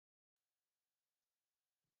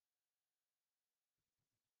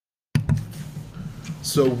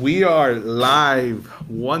So we are live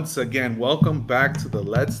once again. Welcome back to the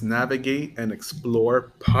Let's Navigate and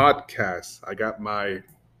Explore podcast. I got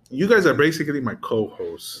you guys are basically my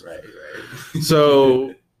co-hosts. Right.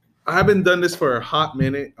 So I haven't done this for a hot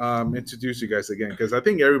minute. Introduce you guys again because I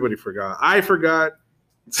think everybody forgot. I forgot.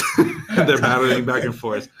 They're battling back and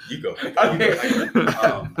forth. You go. Okay.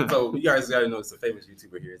 So you guys gotta know it's a famous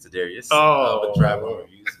YouTuber here. It's Darius. Oh, Drive on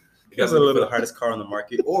reviews. You guys look for the hardest car on the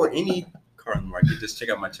market or any car on the market, just check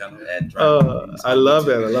out my channel at Drive on Reviews. I love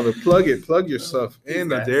that. I love it. Plug yourself in,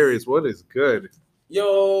 Darius. What is good?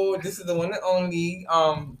 Yo, this is the one and only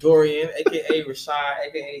Dorian, aka Rashad,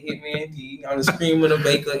 aka Hitman D, on the screen with a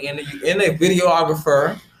baker and a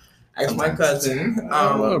videographer. That's my cousin.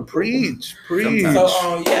 Preach.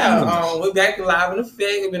 So we're back live in effect.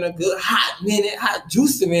 It's been a good hot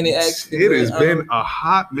juicy minute actually. It has been a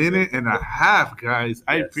hot minute and a half, guys. Yes.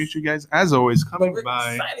 I appreciate you guys as always coming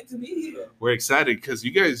by. We're excited to be here. We're excited because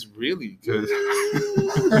you guys really,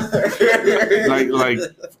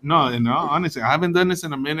 honestly, I haven't done this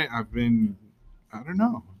in a minute. I don't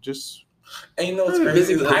know, just. And you know what's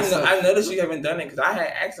crazy? I noticed you haven't done it because I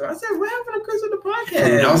had asked her. I said, "What happened to Chris with the podcast?"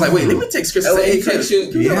 And I was like, "Wait, let me text Chris." I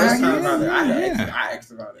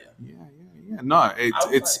asked about it. Yeah. No,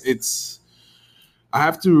 it's. I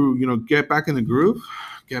have to, get back in the groove,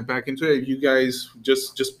 get back into it. You guys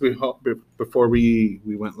just before we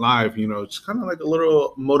went live, just kind of like a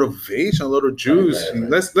little motivation, a little juice. Right.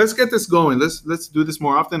 Let's get this going. Let's do this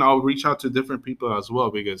more often. I'll reach out to different people as well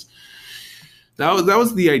because. That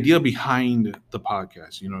was the idea behind the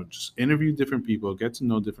podcast, just interview different people, get to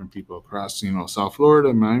know different people across, South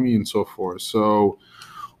Florida, Miami, and so forth. So,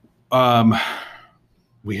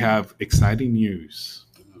 we have exciting news.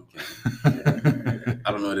 Okay.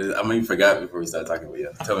 I don't know what it is. I even forgot before we started talking about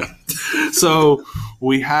it. Tell me. So,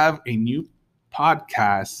 we have a new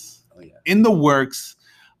podcast in the works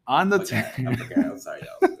on the team. I forgot. I'm sorry,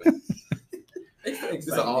 y'all.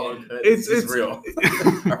 It's real.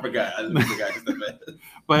 I forgot.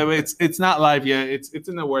 But it's not live yet. It's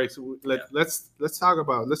in the works. Let's talk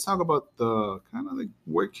about the kind of like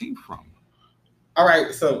where it came from. All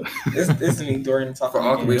right, so this is me, Dorian, talking.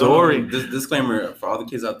 Dorian. Disclaimer for all the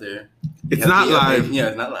kids out there. It's not live. Yeah,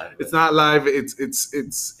 it's not live. It's not live.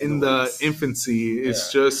 It's in the infancy.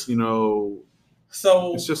 It's just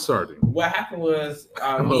So it's just starting. What happened was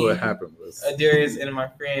Darius and my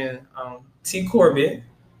friend T Corbett.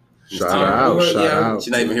 Shout out.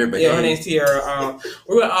 She's not even here, but her name's Tiara.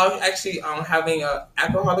 We were all actually having an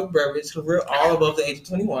alcoholic beverage because we're all above the age of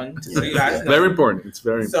 21. So you guys know. Very important. It's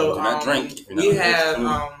very important. So not drink. We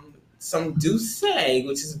have some Douce,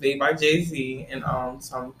 which is made by Jay-Z, and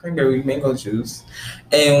some cranberry mango juice.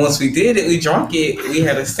 And once we did it, we drank it. We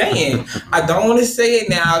had a saying. I don't want to say it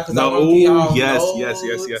now because I want to be all yes.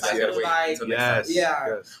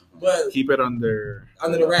 But keep it under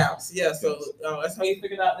the wraps. Yeah. So that's how you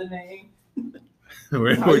figured out the name.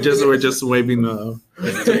 we're just waving to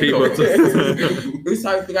people. We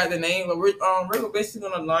started to figure out the name, but we're basically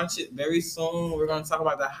gonna launch it very soon. We're gonna talk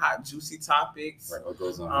about the hot, juicy topics. Right, what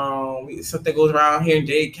goes on? Something goes around here in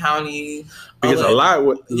Dade County. Because a lot.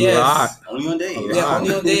 Only on Dade. Yeah,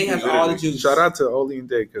 Only on Dade has all the juice. Shout out to Only on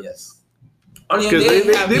Dade because because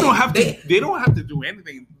they don't have to do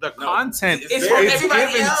anything. The content it's from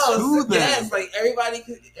everybody else. To them. Yes, like everybody.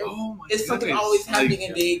 It's something always happening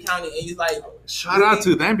in Dade County, and he's like, shout out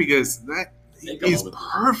to them because that is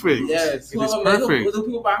perfect. Yes, it is perfect. The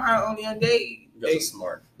people behind Only on Dade. They're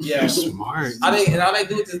smart. Yeah, smart. All they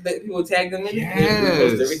do is just let people tag them in.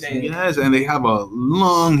 Yes, and they have a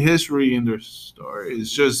long history in their story.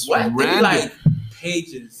 It's just random. Like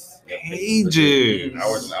pages. Hours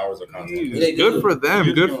and hours of content. Good for them.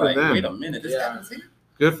 Wait a minute, this happens here.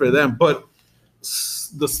 Good for them. But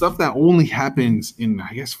the stuff that only happens in,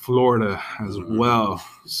 I guess, Florida as well.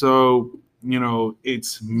 So,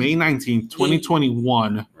 it's May 19th,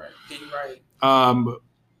 2021. Right.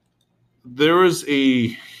 There was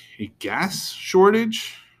a gas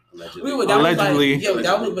shortage. Allegedly.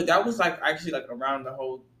 That was like actually like around the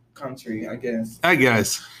whole country, I guess.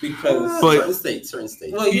 Because certain states.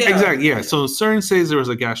 Well, yeah. Exactly. Yeah. So certain states there was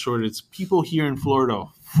a gas shortage. People here in Florida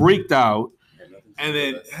freaked out, and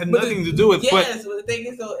it had nothing to do with. Yes, but the thing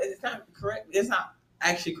is, though, it's not correct. It's not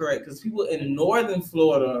actually correct because people in northern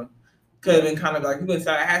Florida could have been kind of like people in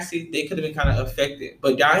Tallahassee. They could have been kind of affected,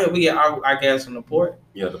 but down here we get our gas from the port.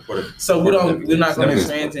 Yeah, the port. So we're not going to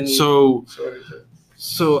experience any.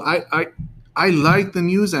 So I like the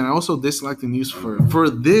news and I also dislike the news for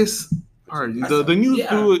this part. The news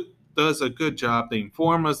does a good job. They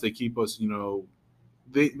inform us. They keep us,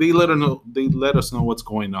 they let us know what's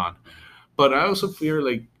going on. But I also fear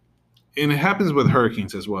like it happens with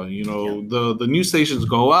hurricanes as well. You know, the news stations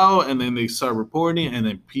go out and then they start reporting, and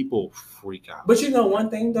then people freak out. But you know, one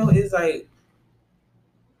thing though is like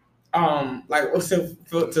to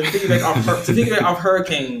figure off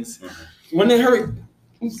hurricanes. When they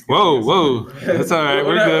Whoa, that's all right.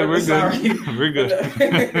 We're good.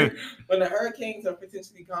 When the hurricanes are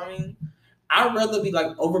potentially coming, I'd rather be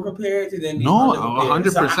like over prepared than be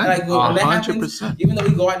 100%. So 100%. Even though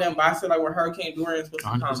we go out there and buy stuff like when Hurricane Dorian was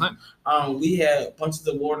supposed to come, we had bunches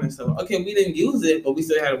of water and stuff. Okay, we didn't use it, but we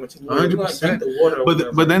still had a bunch of water. 100%. We like drink the water.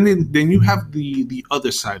 But then you have the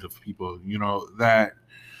other side of people, you know, that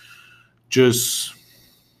just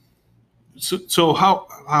so how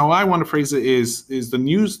I want to phrase it is the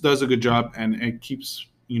news does a good job, and it keeps,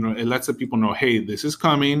 you know, it lets the people know, hey, this is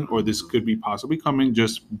coming, or this could be possibly coming,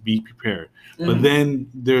 just be prepared. But then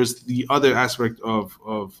there's the other aspect of,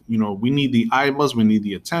 you know, we need the eyeballs, we need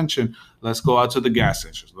the attention. Let's go out to the gas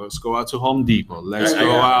stations. Let's go out to Home Depot. Let's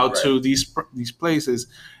go out to these places,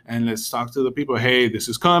 and let's talk to the people. Hey, this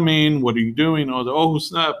is coming. What are you doing? Oh,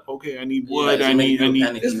 snap. Okay, I need wood. I need.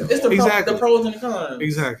 It's the pros and the cons.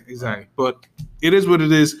 Exactly. But it is what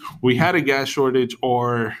it is. We had a gas shortage,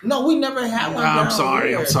 or no, we never had one. I'm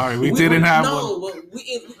sorry. We didn't have one. No,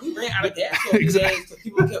 we ran out of gas. Exactly. So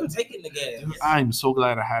people kept taking the gas. I'm so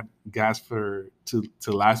glad I had gas to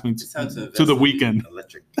last me to the weekend.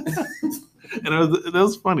 Electric. And it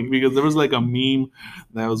was funny because there was like a meme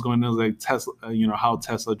that was going on, like Tesla, you know, how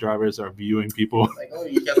Tesla drivers are viewing people. Like, oh,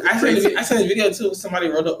 you guys, I sent a video too. Somebody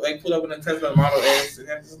pulled up in a Tesla Model S, and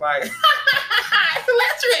it's just like, it's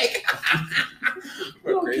electric.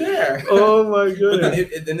 We don't care. Oh my goodness.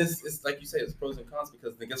 But then it's like you say, it's pros and cons,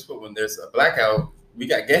 because then guess what? When there's a blackout, we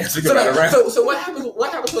got gas to go around. So what happens?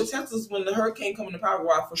 What happens with Teslas when the hurricane comes in the power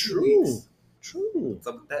go out for 2 weeks? True.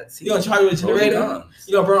 So you gonna charge your generator?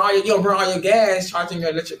 You gonna burn all your gas charging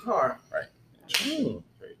your electric car? Right. True.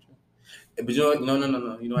 Very true. But you know,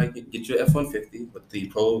 no. You know, I can get your F-150 with the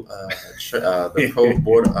Pro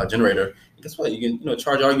board generator. And guess what? You can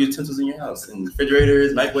charge all your utensils in your house, and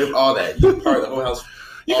refrigerators, microwave, all that. You can power the whole house.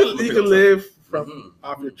 You can live from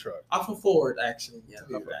off your truck. Off of Ford, actually. Yeah.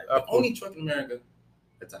 The only truck in America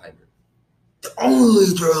that's a hybrid. The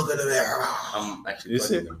only drug in America. I'm actually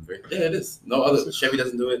yeah, it is. No other. Chevy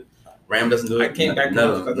doesn't do it. Ram doesn't do it. I can't. None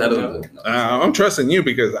of them do it. I'm trusting you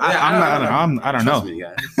because I don't know. Trust me,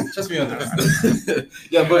 guys. Trust me on this.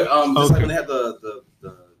 Yeah, but just like when they had the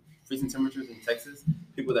freezing temperatures in Texas,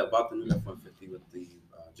 people that bought the new F-150 with the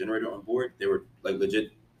generator on board, they were like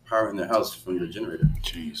legit powering their house from your generator.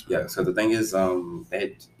 Jeez. Yeah. So the thing is, you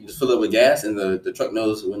just fill it with gas, and the truck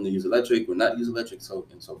knows when to use electric, when not use electric, so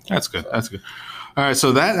and so forth. That's good. That's good. All right.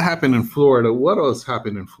 So that happened in Florida. What else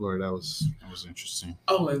happened in Florida? That was interesting.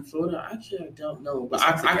 Oh, in Florida, actually, I don't know, but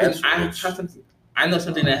I know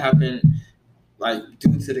something that happened like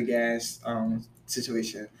due to the gas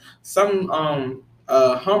situation. Some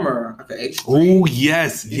Hummer, like an H3. Oh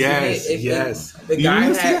yes. The guy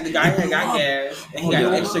had got gas, and he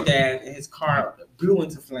got extra gas, and his car blew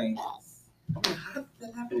into flames. How did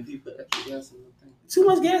that happen if you put extra gas in the thing? Too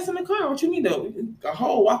much gas in the car. What you mean though? A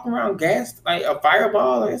whole walk around gas like a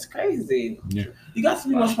fireball. Like, it's crazy. Yeah. You got to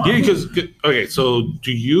be more smart. Yeah, because okay. So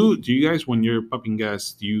do you guys, when you're pumping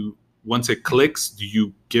gas, once it clicks, do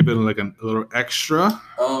you give it like a little extra?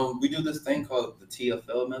 We do this thing called the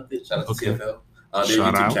TFL method. Shout out to TFL. Their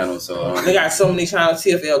Shout YouTube out. channel. So they got so many channels: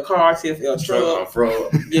 TFL car, TFL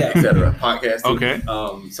truck, etc. Podcasting. Okay.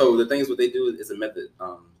 So the thing is, what they do is a method.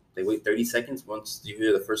 They wait 30 seconds. Once you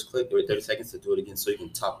hear the first click, they wait 30 seconds to do it again, so you can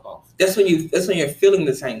top off. That's when you're filling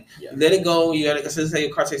the tank. Yeah. Let it go. You gotta say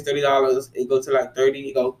your car takes $30. It go to like 30.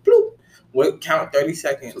 You go bloop. Wait, count 30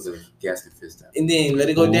 seconds. So the gas can fizz down. And then let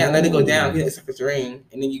it go down. Let it go down. Hit the surface ring,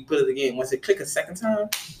 and then you put it again. Once it click a second time,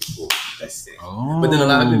 that's it. Oh. But then a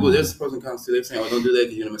lot of people, there's pros and cons too. They're saying, "Oh, don't do that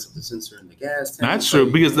because you're gonna mess up the sensor in the gas tank." That's true,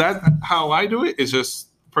 because that's how I do it. Is just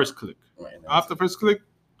first click. Right, After first click,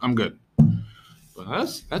 I'm good. But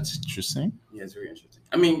that's interesting. Yeah, it's very interesting.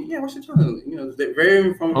 I mean, yeah, what's your channel? They're very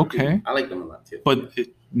informative. Okay. I like them a lot too. But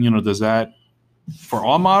does that for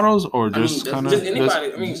all models or just kind of just anybody?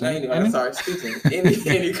 Not anybody. Sorry, excuse me.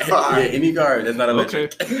 Any car. Yeah, any car. That's not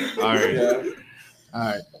electric. Okay. All right. Yeah. All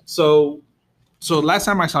right. So last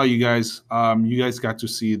time I saw you guys got to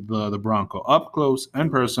see the Bronco up close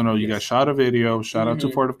and personal. You guys shot a video. Shout out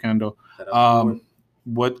to Ford of Kendall.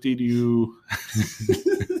 What did you?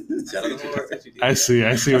 I see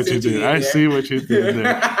what you did. I see what you did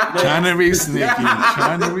there. Trying to be sneaky.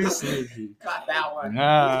 Got that one.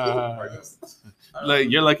 Like,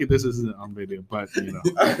 you're lucky this isn't on video, but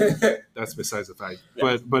that's besides the fact.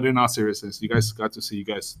 But in all seriousness, you guys got to see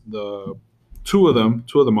the two of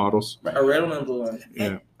the models. A red one and blue one.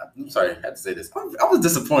 Yeah. I'm sorry, I had to say this. I was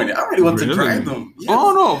disappointed. I really wanted to drive them. Yes.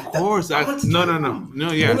 Oh no, of course. I want to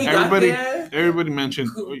No. Yeah, When we got there, everybody mentioned.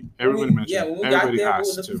 Everybody mentioned. Yeah, when we Everybody got there, we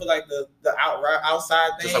asked were looking to. for like the outside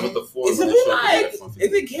Just thing. like with the Ford. Is when it they showed like, the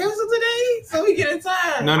is it canceled today? So we get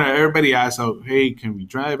inside. No. Everybody asked, "Oh, hey, can we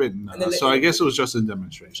drive it?" No. And then So I guess it was just a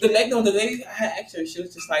demonstration. The lady I had asked her, she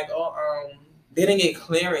was just like, they didn't get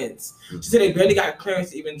clearance. She said they barely got clearance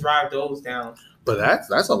to even drive those down. But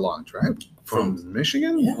that's a long drive from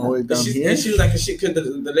Michigan all the way down here. And she was like, cause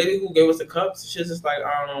the lady who gave us the cups, she was just like,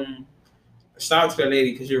 shout out to that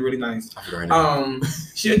lady because you're really nice.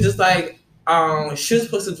 She was just like, she was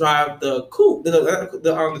supposed to drive the coupe, the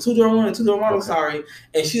 2-door one, and 2-door model. Okay. Sorry,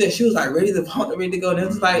 and she said she was like ready to go. And it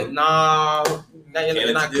was like, nah,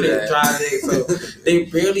 you're not clear to drive it. So they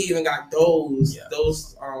barely even got those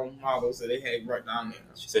models that they had right down there.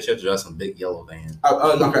 She said she had to drive some big yellow van.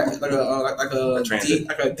 Like a transit.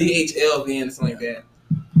 like a DHL van or something like that.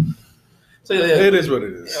 So yeah, It is what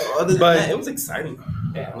it is. Other than But- that, it was exciting.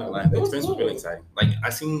 Yeah, I'm not lying. The it was experience was cool. really exciting. Like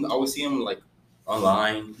I always see them like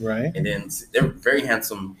online, Right. and then they're very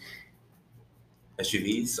handsome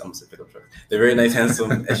SUVs. I'm gonna say pickup trucks. They're very nice,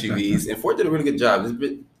 handsome SUVs, and Ford did a really good job.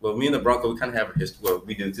 Well, me and the Bronco, we kind of have a history. Well,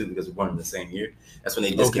 we do too because we're born in the same year. That's when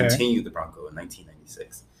they discontinued the Bronco in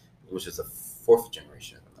 1996, which is a 4th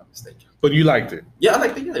generation, if I'm not mistaken. But you liked it. Yeah, I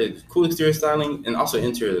like the cool exterior styling and also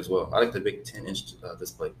interior as well. I like the big 10-inch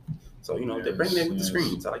display. So they're bringing it with the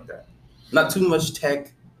screens. I like that. Not too much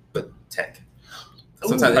tech, but tech.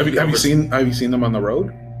 Sometimes Have you seen them on the road?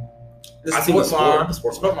 The I seen the sport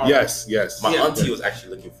sport model. Yes. My Yeah. auntie was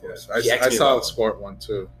actually looking for it. Yes. She asked I me saw about the sport one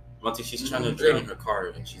too. my auntie. She's trying to trade in her car,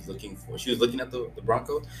 and she was looking at the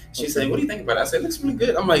Bronco. She's saying, "What do you think about it?" I said, "It looks really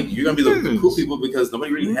good." I'm like, "You're gonna be the cool people because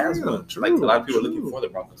nobody really has one. True, Like a lot of people are true. looking for the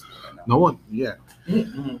Broncos right now." No one. Yeah.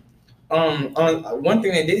 Mm-hmm. One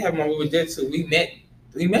thing they did have when we were there too, we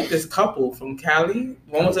met this couple from Cali.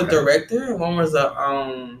 One was a director, and one was a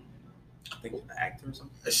I think an actor or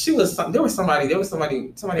something. There was somebody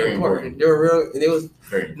Very important. They were real. They was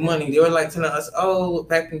Very money. They were like telling us, "Oh,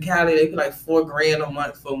 back in Cali, they pay like $4,000 a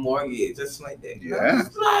month for a mortgage, just like that." Yeah. I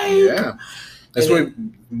was like, Yeah. That's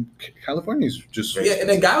And why California's just. yeah, and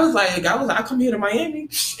the guy was like, "I come here to Miami,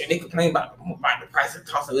 and they complain about the price of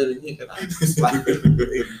cost of living here." And I was just like,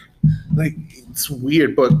 Like it's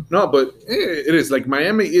weird, but it is like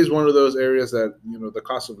Miami is one of those areas that the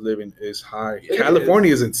cost of living is high. It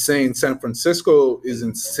California is insane. San Francisco is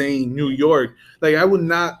insane. New York, like I would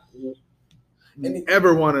not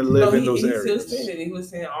ever want to live in those areas. He was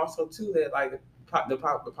saying also too that like the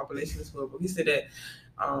population is full, but he said that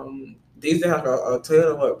they used to have a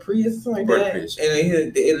Toyota Prius or something like that, Prius.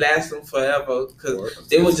 and it lasts them forever because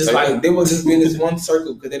they were just be in this one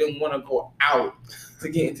circle because they didn't want to go out to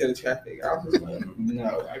get into the traffic. I was just like,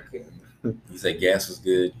 no, I couldn't. He said gas was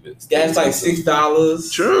good. But Gas like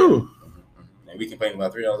 $6. True. And we complain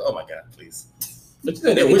about $3. Oh my God, please. But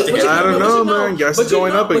I don't know, man. Gas is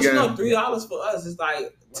going up again. $3 for us is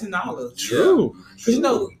like $10. True. Cause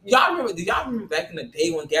y'all remember back in the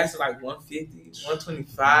day when gas was like $1.50,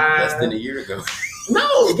 $1.25. Less than a year ago.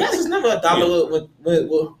 No, gas was never $1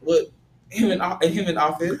 with him in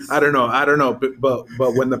office. I don't know, but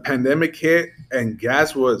when the pandemic hit and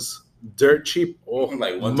gas was dirt cheap, oh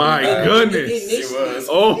Like my $1.25. goodness, It was.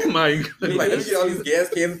 oh my Like, goodness, let me get all these gas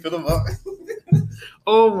cans and fill them up.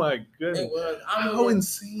 oh my goodness. It was. I How remember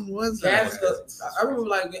insane was that? gas. I remember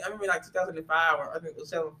like 2005 or I think it was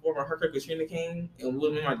 2004 when Hurricane Katrina came and me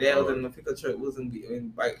and my dad was in the pickup truck was in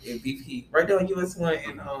BP right there on US 1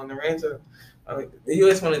 and the Rancher. The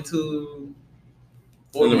US 1 and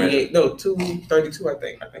 248 no 232 I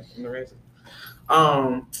think in the Rancher.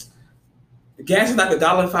 The gas was like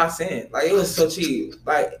 $1.05. Like it was so cheap.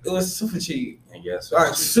 Like it was super cheap. And gas.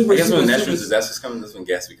 Like super I guess when super, natural super, disasters come, that's when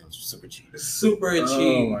gas becomes super cheap. super cheap.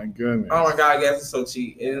 Oh my goodness. Oh my God, gas is so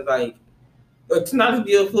cheap. And it's like, it's not to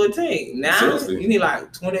be a full tank. Now, Seriously. you need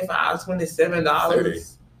like $25, $27. 30.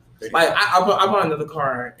 Like, I bought another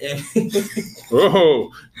car. And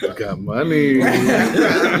Oh, you got money.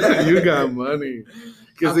 You got money.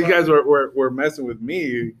 Because you guys were messing with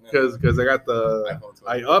me because I got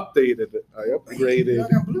I updated it. I upgraded. I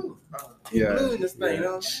got blue. Yeah. Blue in this thing, you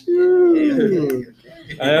know? Shoot.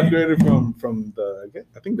 I upgraded from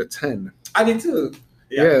I think the 10. I did too.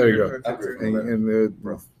 Yeah, there you go. Upgraded. And it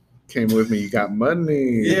came with me. You got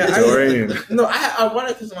money. Yeah, Dorian. No, I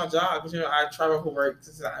wanted because of my job, but I travel for work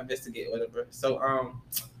to investigate whatever. So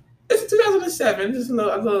it's 2007. Just a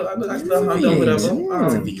little Honda,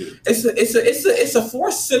 whatever. It's a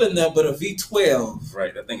 4-cylinder, but a V12.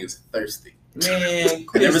 Right, that thing is thirsty. Man,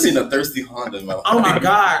 I never seen a thirsty Honda in my life. Oh my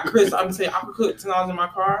God, Chris! I'm saying I could put $10 in my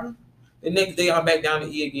car. The next day I'm back down to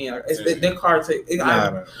E again. It's that car take.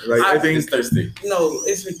 Nah. Like I think it's thirsty. No,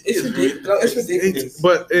 it's ridiculous. No, it's ridiculous.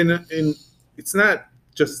 But in it's not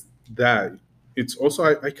just that. It's also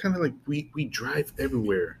I kind of like we drive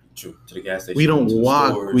everywhere. True. To the gas station. We don't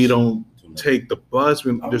walk. Stores, we don't take the bus.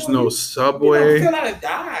 There's no subway. You know, I feel like I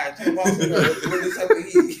died.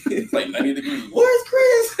 It's like 90 degrees. Where's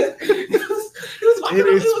Chris? he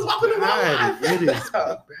was walking bad. around. It is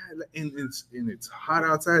bad. And it's hot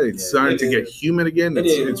outside. It's starting to get humid again.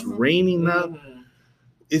 It's raining now. Mm-hmm.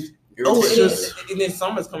 It's just and then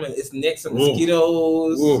summer's coming. It's next to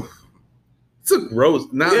mosquitoes. Ooh. It's a gross.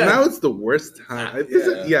 Now it's the worst time.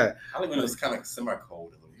 Yeah. I like when it's kind of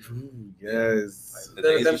semi-cold. Yes. Like,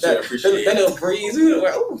 that little breeze. We were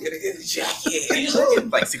like, oh, get a jacket.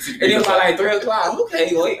 Like 60 And degrees. then by like 3 o'clock, okay,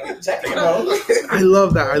 wait, jacket on. I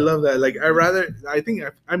love that. Like I think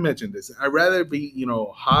I mentioned this. I'd rather be,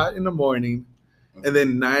 hot in the morning and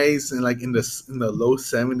then nice and like in the low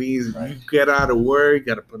 70s. Right. You get out of work, you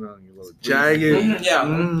gotta put on your little jacket. Mm-hmm, yeah.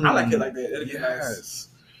 I like it like that. It'll get nice.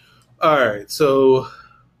 All right, so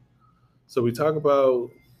we talk about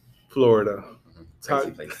Florida.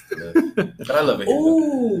 Crazy place to live. But I love it.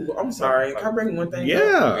 Ooh, I'm sorry. Can I bring one thing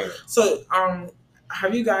up? So,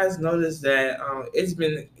 have you guys noticed that it's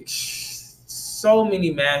been so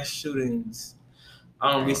many mass shootings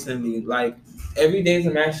recently? Like every day is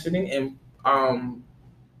a mass shooting, and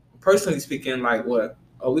personally speaking, like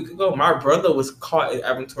a week ago, my brother was caught at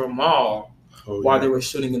Aventura Mall while they were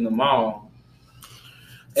shooting in the mall.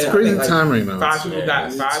 It's crazy time right now. Five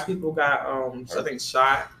people got I think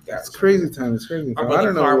shot. It's crazy time. My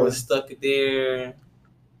brother's car was stuck there.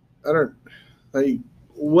 I don't like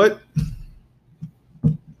what.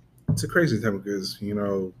 It's a crazy time because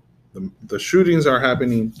the shootings are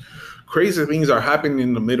happening. Crazy things are happening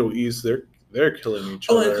in the Middle East. They're killing each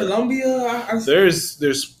other. Oh, in Colombia,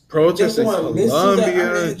 there's protests in Colombia.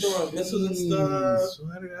 Doing missiles and stuff. So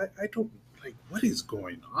I don't like what is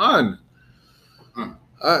going on.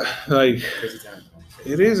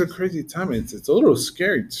 It is a crazy time. It's a little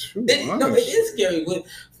scary too. It is scary. But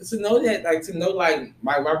to know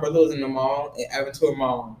my brother was in the mall at Aventura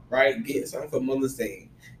Mall, right? Getting something for Mother's Day,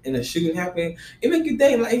 and the shooting happened. It make you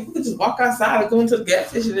think like we could just walk outside and go into the gas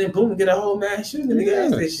station and boom, get a whole mass shooting in the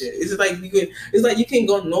gas station. It's just like you can't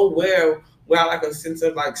go nowhere without like a sense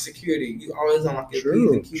of like security. You always on like your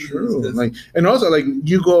P's and Q's. True. Like, and also like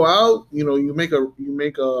you go out, you make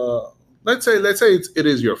a. Let's say it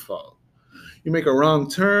is your fault. You make a wrong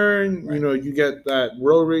turn, right. You get that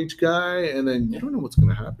road rage guy, and then you don't know what's going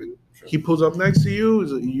to happen. Sure. He pulls up next to you.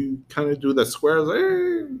 You kind of do that square, like,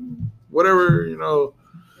 hey, whatever,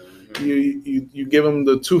 You give him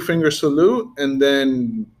the 2-finger salute, and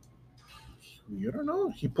then you don't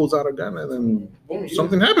know. He pulls out a gun, and then boom,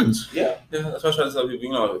 something happens. Yeah, that's what I try to tell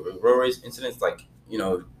people. Road rage incidents, like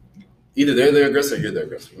either they're the aggressor or you're the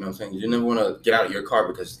aggressor. You know what I'm saying? You never want to get out of your car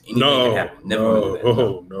because anything can happen. Never want to do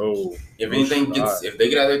that. No. If they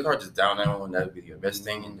get out of their car, just down 911. That would be your best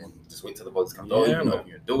thing, and then just wait till the police come. You can open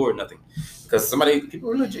your door, nothing. Because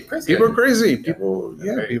people are legit crazy. People are crazy. People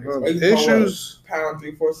have issues. Pound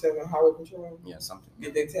 347 highway patrol. Yeah, something.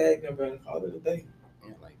 Get their tag number and call it a day.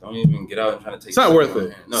 Yeah, like don't even get out and try to take. It's not worth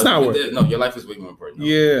it. No, it's not worth it. No, your life is way more important.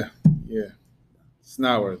 Yeah. It's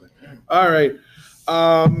not worth it. All right.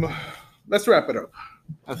 Let's wrap it up.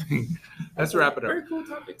 I think let's wrap it up. Very cool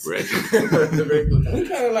topics. Very cool. We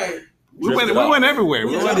kind of like we went everywhere.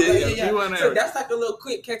 We went everywhere. So that's like a little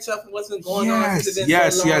quick catch up on what's been going on.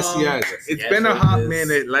 Yes. It's been a hot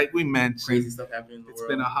minute, like we mentioned. Crazy stuff happening in the world. It's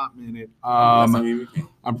been a hot minute.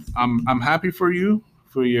 I'm happy for you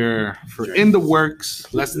for in the works.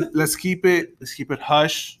 Let's keep it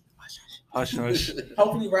hush. Hush.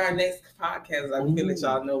 Hopefully, our next podcast, we can let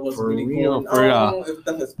y'all know what's really going on. If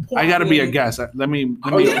stuff is I gotta be a guest. Let me.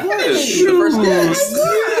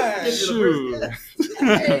 Shoot.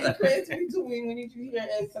 Hey, Chris, what are you doing? We need you here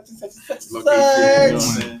at such and such.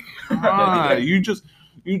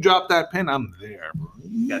 You drop that pen, I'm there, bro.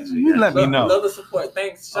 You let me know. Love the support.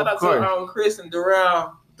 Thanks. Shout out to Chris and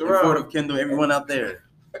Darrell. Fort of Kendall, everyone out there.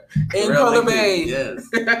 In Color Bay. Yes.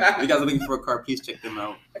 If you guys are looking for a car, please check them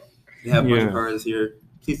out. They have a bunch of cars here.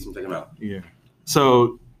 Please check them out. Yeah.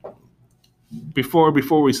 So before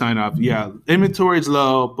we sign off, inventory is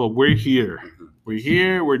low, but we're here. Mm-hmm. We're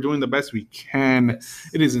here. We're doing the best we can. Yes.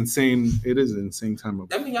 It is insane. It is an insane time of.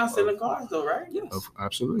 That means y'all selling cars though, right? Yes.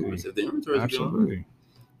 Absolutely. If the inventory is good,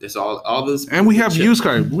 there's all this. And we have used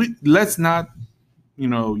cars. Let's not.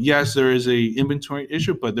 Yes, there is a inventory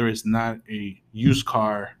issue, but there is not a used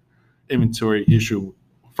car inventory issue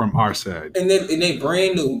from our side. And they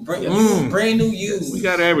brand new, brand new used. We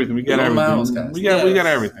got everything. We got Miles, everything. guys. We got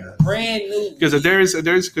everything. Brand new. Because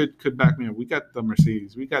Darius could back me up. We got the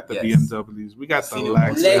Mercedes. We got the BMWs. We got the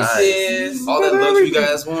Lexus. All that luxury you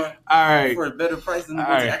guys want. All right. For a better price than the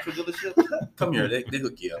actual dealership. Come here. They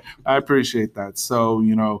hook you up. I appreciate that. So,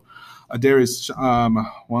 Darius,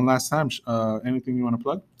 one last time, anything you want to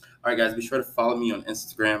plug? All right, guys, be sure to follow me on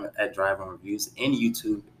Instagram at Drive On Reviews and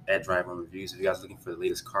YouTube at Drive On Reviews. If you guys are looking for the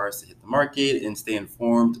latest cars to hit the market and stay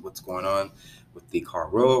informed what's going on with the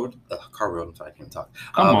car world. I'm sorry, I can't talk.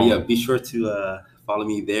 But yeah, be sure to follow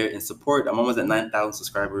me there and support. I'm almost at 9,000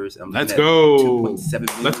 subscribers. Let's go. 2.7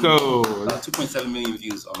 million. Let's go. 2.7 million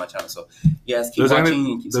views on my channel. So, yes, keep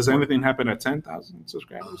watching. Does anything happen at 10,000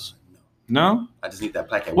 subscribers? No. I just need that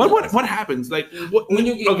plaque. What happens? Like when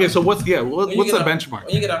you get, so what's the benchmark?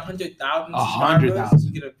 When you get 100,000 subscribers,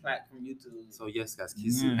 you get a plaque from YouTube. So yes, guys,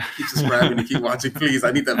 keep subscribing and keep watching, please.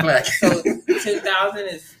 I need that plaque. So 10,000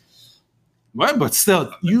 is. What? But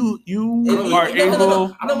still, you are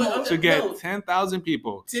able to get 10,000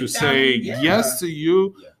 people to say yes to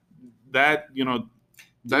you. Yeah. That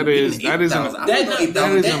that is an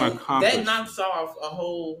accomplishment. That knocks off a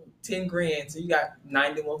whole 10 grand, so you got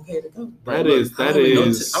 90 more K to go. That is. I don't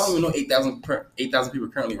even know 8,000 people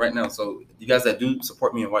currently right now. So you guys that do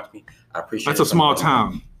support me and watch me, I appreciate. That's a small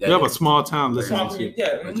town. Yeah, you have a small town listening to you.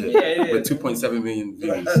 Yeah. With 2.7 million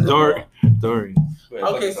views. Dory.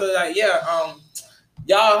 Okay, so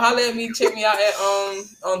y'all holler at me. Check me out at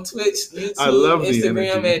on Twitch, YouTube,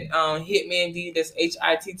 Instagram at HitmanD. That's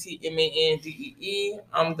HITTMANDEE.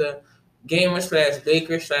 I'm the gamer /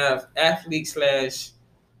 baker / athlete /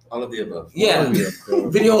 all of the above. Yeah,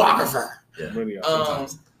 videographer. Yeah.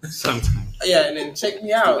 Sometimes. Yeah, and then check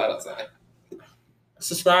me out.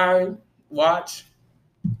 Subscribe, watch,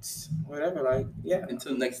 whatever.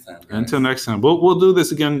 Until next time. Guys. Until next time. We'll do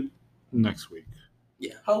this again next week.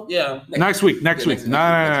 Yeah. Next week. No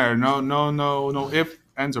if,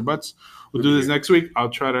 ands, or buts. We'll do this next week. I'll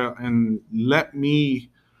try to I'm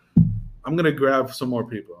gonna grab some more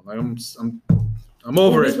people. Like I'm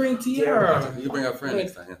over it. Bring Tiara. You can bring our friend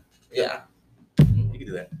next time. Yeah. You can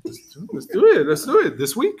do that. Let's do it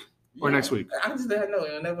this week or next week. I just let her know.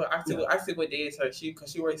 I see what day is her.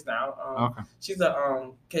 Because she works now. Okay. She's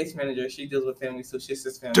a case manager. She deals with families, so she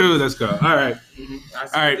assists families. Dude, let's go. All right. Mm-hmm. I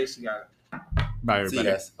see all right. what day she got. Bye, everybody. See you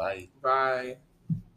guys. Bye. Bye.